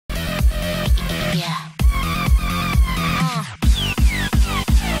Yeah.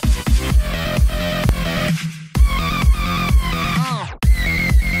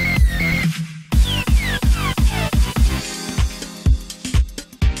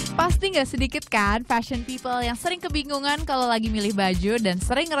 Pasti nggak sedikit kan fashion people yang sering kebingungan kalau lagi milih baju dan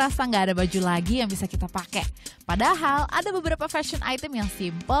sering ngerasa nggak ada baju lagi yang bisa kita pakai. Padahal ada beberapa fashion item yang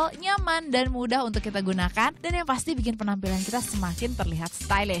simple, nyaman, dan mudah untuk kita gunakan dan yang pasti bikin penampilan kita semakin terlihat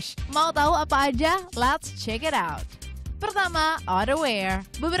stylish. Mau tahu apa aja? Let's check it out! Pertama, outerwear.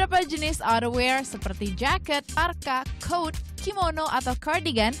 Beberapa jenis outerwear seperti jaket, parka, coat, kimono, atau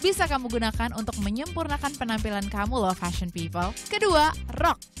cardigan bisa kamu gunakan untuk menyempurnakan penampilan kamu loh fashion people. Kedua,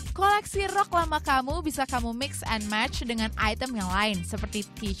 rok. Koleksi rok lama kamu bisa kamu mix and match dengan item yang lain seperti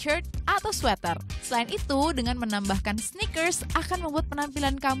t-shirt atau sweater. Selain itu, dengan menambahkan sneakers akan membuat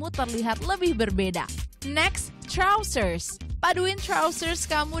penampilan kamu terlihat lebih berbeda. Next, trousers. Paduin trousers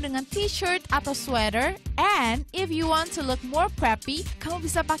kamu dengan t-shirt atau sweater, and if you want to look more preppy, kamu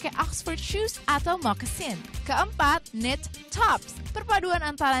bisa pakai Oxford shoes atau moccasin. Keempat, knit tops. Perpaduan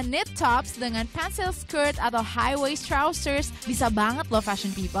antara knit tops dengan pencil skirt atau high waist trousers bisa banget loh fashion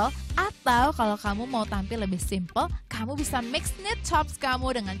people. Atau kalau kamu mau tampil lebih simple, kamu bisa mix knit tops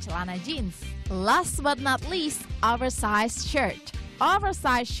kamu dengan celana jeans. Last but not least, oversized shirt.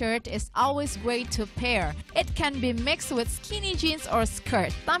 Oversized shirt is always great to pair. It can be mixed with skinny jeans or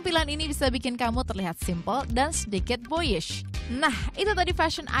skirt. Tampilan ini bisa bikin kamu terlihat simple dan sedikit boyish. Nah, itu tadi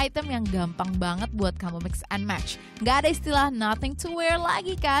fashion item yang gampang banget buat kamu mix and match. Gak ada istilah nothing to wear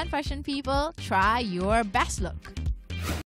lagi kan, fashion people? Try your best look.